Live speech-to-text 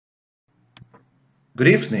Good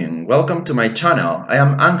evening, welcome to my channel. I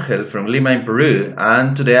am Angel from Lima in Peru,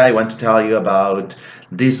 and today I want to tell you about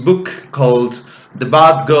this book called The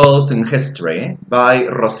Bad Girls in History by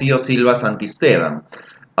Rocío Silva Santisteban,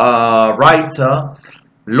 a writer,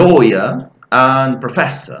 lawyer and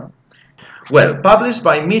professor. Well, published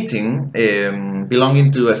by Meeting,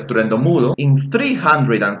 belonging to Estruendo Mudo, in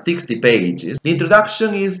 360 pages. The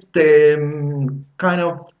introduction is the kind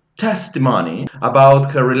of testimony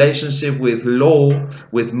about her relationship with law,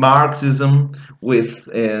 with Marxism, with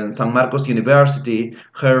San Marcos University,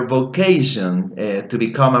 her vocation to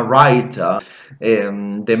become a writer,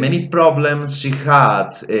 the many problems she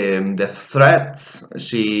had, the threats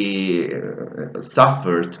she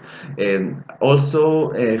suffered,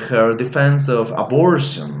 also her defense of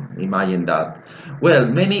abortion. Imagine that. Well,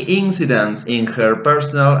 many incidents in her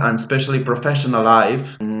personal and especially professional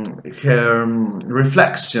life, her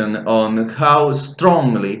reflection on how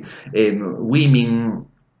strongly women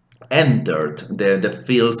entered the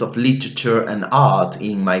fields of literature and art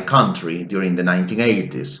in my country during the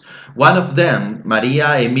 1980s. One of them,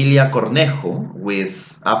 Maria Emilia Cornejo,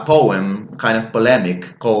 with a poem, kind of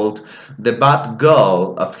polemic, called The Bad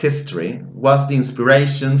Girl of History, was the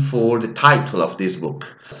inspiration for the title of this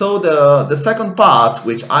book. So the second part,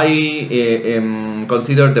 which I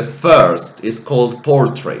consider the first, is called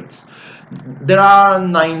Portraits. There are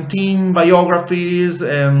 19 biographies,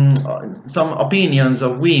 some opinions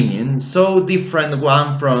of women, so different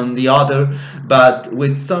one from the other, but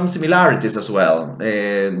with some similarities as well,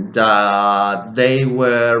 that they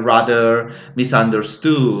were rather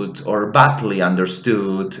misunderstood or badly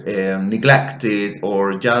understood, neglected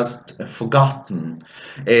or just forgotten.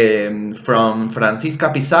 From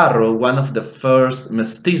Francisca Pizarro, one of the first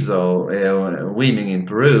mestizo women in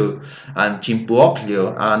Peru, and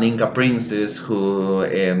Chimpuoclio, an Inca princess who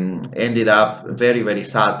ended up very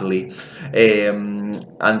sadly,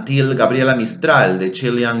 until Gabriela Mistral, the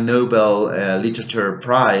Chilean Nobel Literature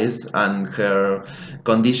Prize, and her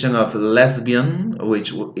condition of lesbian,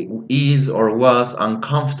 which is or was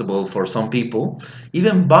uncomfortable for some people.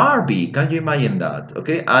 Even Barbie, can you imagine that?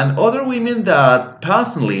 Okay, and other women that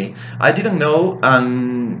personally I didn't know,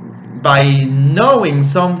 and by knowing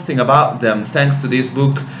something about them thanks to this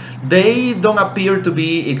book, they don't appear to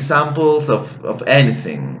be examples of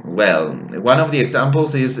anything. Well, one of the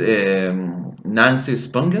examples is Nancy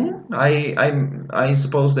Spungen. I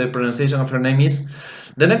suppose the pronunciation of her name is.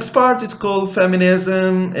 The next part is called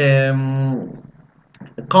Feminism,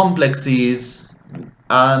 Complexes,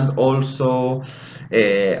 and also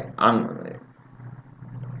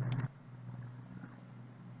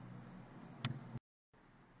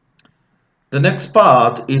the next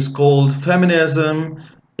part is called Feminism,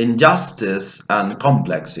 Injustice and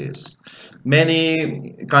Complexes.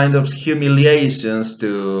 Many kind of humiliations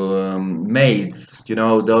to maids, you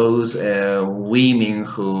know, those women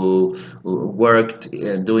who worked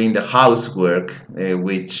doing the housework,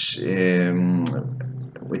 which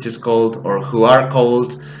is called, or who are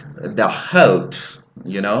called, the help.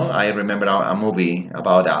 You know, I remember a movie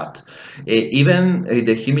about that. Even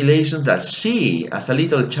the humiliations that she, as a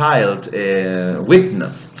little child,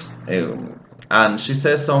 witnessed. And she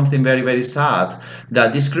says something very sad,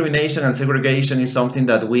 that discrimination and segregation is something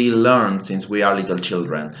that we learn since we are little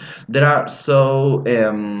children. There are so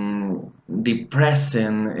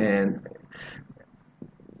depressing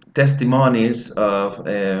testimonies of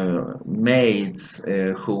maids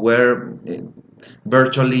who were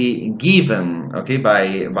virtually given, okay,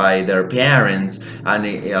 by their parents, and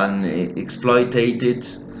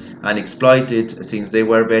exploited since they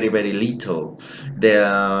were very little.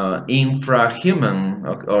 The infrahuman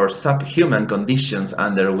or subhuman conditions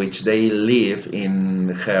under which they live in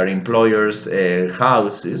her employers'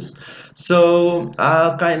 houses. So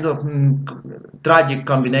a kind of tragic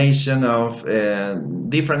combination of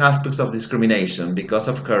different aspects of discrimination because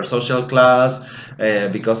of her social class,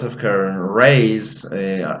 because of her race,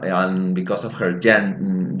 and because of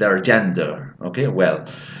their gender. Okay, well,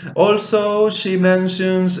 also she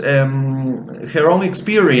mentions her own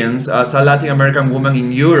experience as a Latin American woman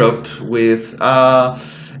in Europe with a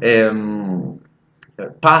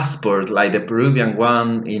passport like the Peruvian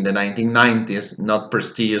one in the 1990s, not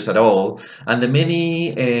prestigious at all, and the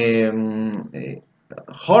many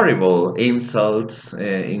horrible insults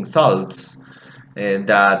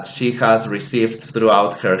that she has received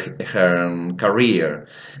throughout her career,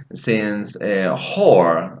 since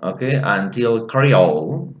whore, okay, until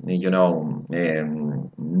Creole, you know,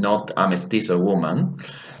 not a mestizo woman,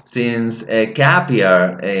 since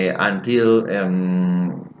caviar until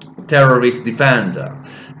terrorist defender.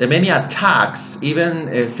 The many attacks, even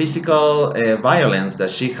physical violence that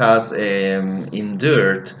she has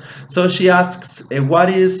endured. So she asks, what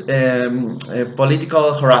is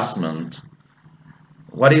political harassment?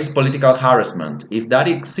 What is political harassment? If that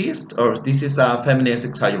exists, or this is a feminist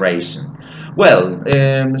exaggeration? Well,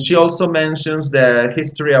 she also mentions the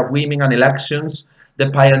history of women and elections, the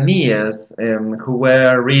pioneers who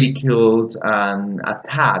were ridiculed and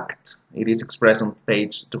attacked. It is expressed on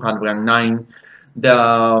page 209.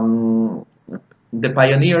 The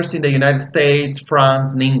pioneers in the United States,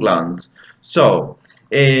 France, and England. So,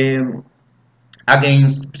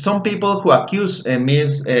 against some people who accuse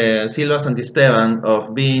Ms. Silva Santisteban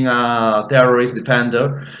of being a terrorist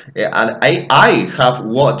defender. And I have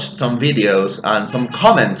watched some videos and some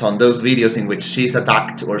comments on those videos in which she's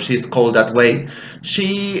attacked or she's called that way.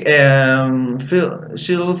 She'll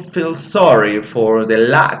feel sorry for the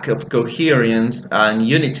lack of coherence and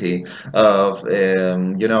unity of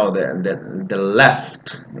the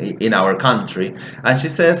left in our country, and she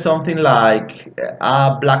says something like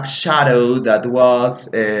a black shadow that was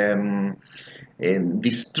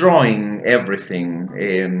destroying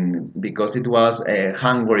everything because it was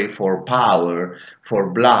hungry for power,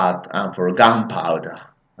 for blood, and for gunpowder.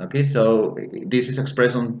 Okay, so this is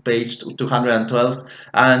expressed on page 212,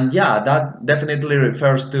 and yeah, that definitely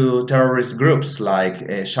refers to terrorist groups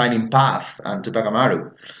like Shining Path and Tupac Amaru.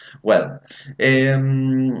 Well,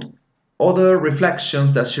 other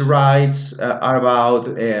reflections that she writes are about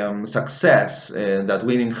success that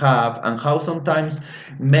women have and how sometimes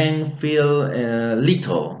men feel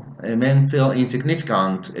little, men feel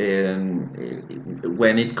insignificant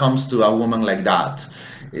when it comes to a woman like that.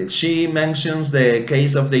 She mentions the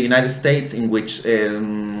case of the United States in which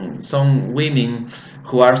some women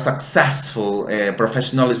who are successful,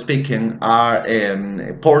 professionally speaking, are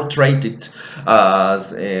portrayed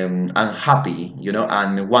as unhappy,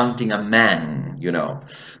 and wanting a man,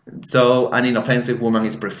 So an inoffensive woman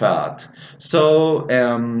is preferred. So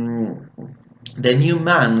the new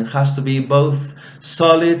man has to be both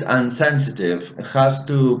solid and sensitive, has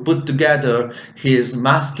to put together his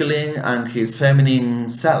masculine and his feminine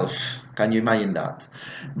self. Can you imagine that?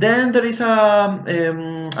 Then there is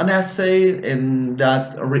an essay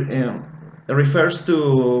that refers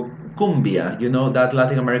to cumbia, that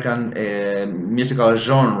Latin American musical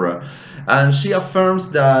genre. And she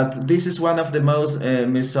affirms that this is one of the most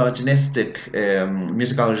misogynistic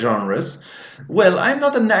musical genres. Well, I'm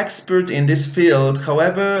not an expert in this field.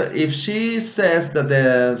 However, if she says that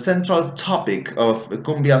the central topic of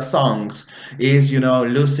cumbia songs is,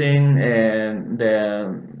 losing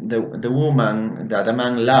the woman that a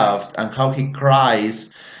man loved and how he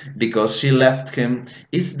cries because she left him,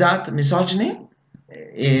 is that misogyny?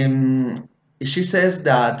 She says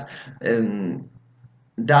that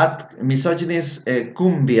that misogynist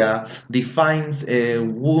cumbia defines a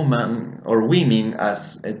woman or women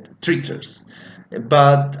as treaters.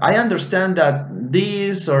 But I understand that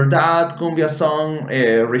this or that cumbia song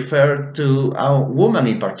refer to a woman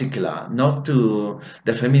in particular, not to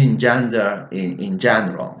the feminine gender in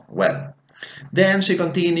general. Well, then she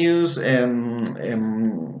continues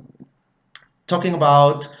talking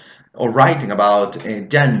about or writing about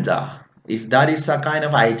gender. If that is a kind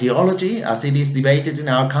of ideology, as it is debated in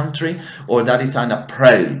our country, or that is an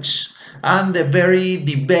approach. And the very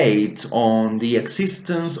debate on the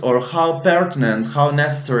existence or how pertinent, how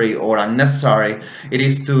necessary or unnecessary it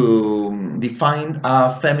is to define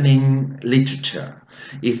a feminine literature.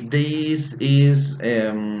 If this is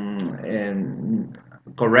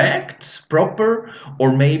correct, proper,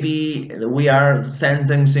 or maybe we are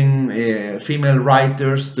sentencing female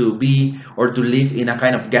writers to be or to live in a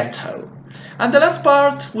kind of ghetto. And the last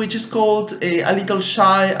part, which is called a little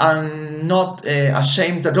shy and not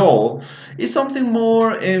ashamed at all, is something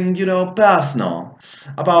more, personal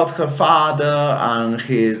about her father and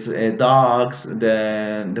his dogs,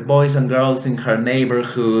 the boys and girls in her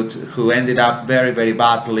neighborhood who ended up very, very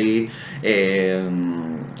badly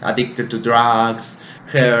addicted to drugs,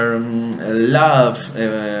 her love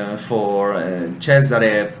for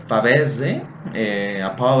Cesare Pavese,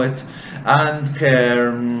 a poet, and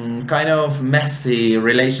her kind of messy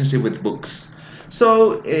relationship with books.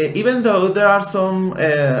 So even though there are some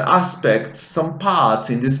aspects, some parts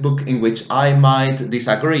in this book in which I might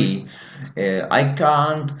disagree, I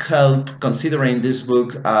can't help considering this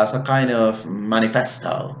book as a kind of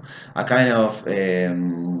manifesto, a kind of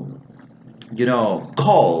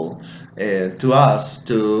call to us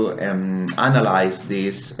to analyze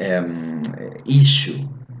this issue.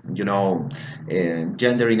 you know,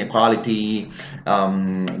 gender inequality,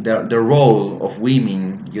 the role of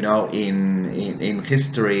women, you know, in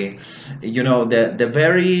history, you know, the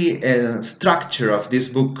very structure of this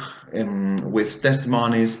book, with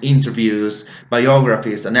testimonies, interviews,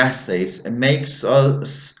 biographies, and essays, makes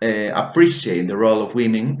us appreciate the role of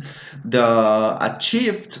women, the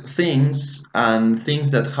achieved things, and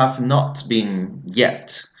things that have not been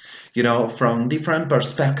yet, you know, from different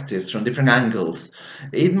perspectives, from different angles.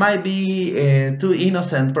 It might be too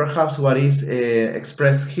innocent, perhaps, what is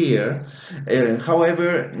expressed here.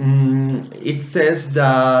 However, it says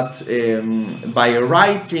that by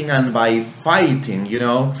writing and by fighting, you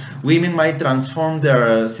know, women might transform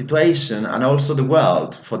their situation and also the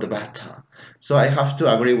world for the better. So I have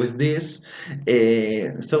to agree with this.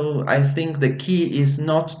 So I think the key is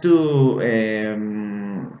not to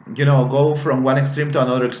you know, go from one extreme to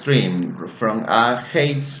another extreme, from a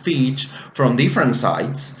hate speech from different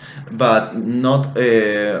sides, but not,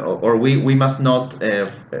 or we must not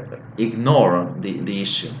ignore the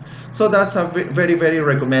issue. So that's a very, very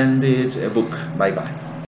recommended book. Bye bye.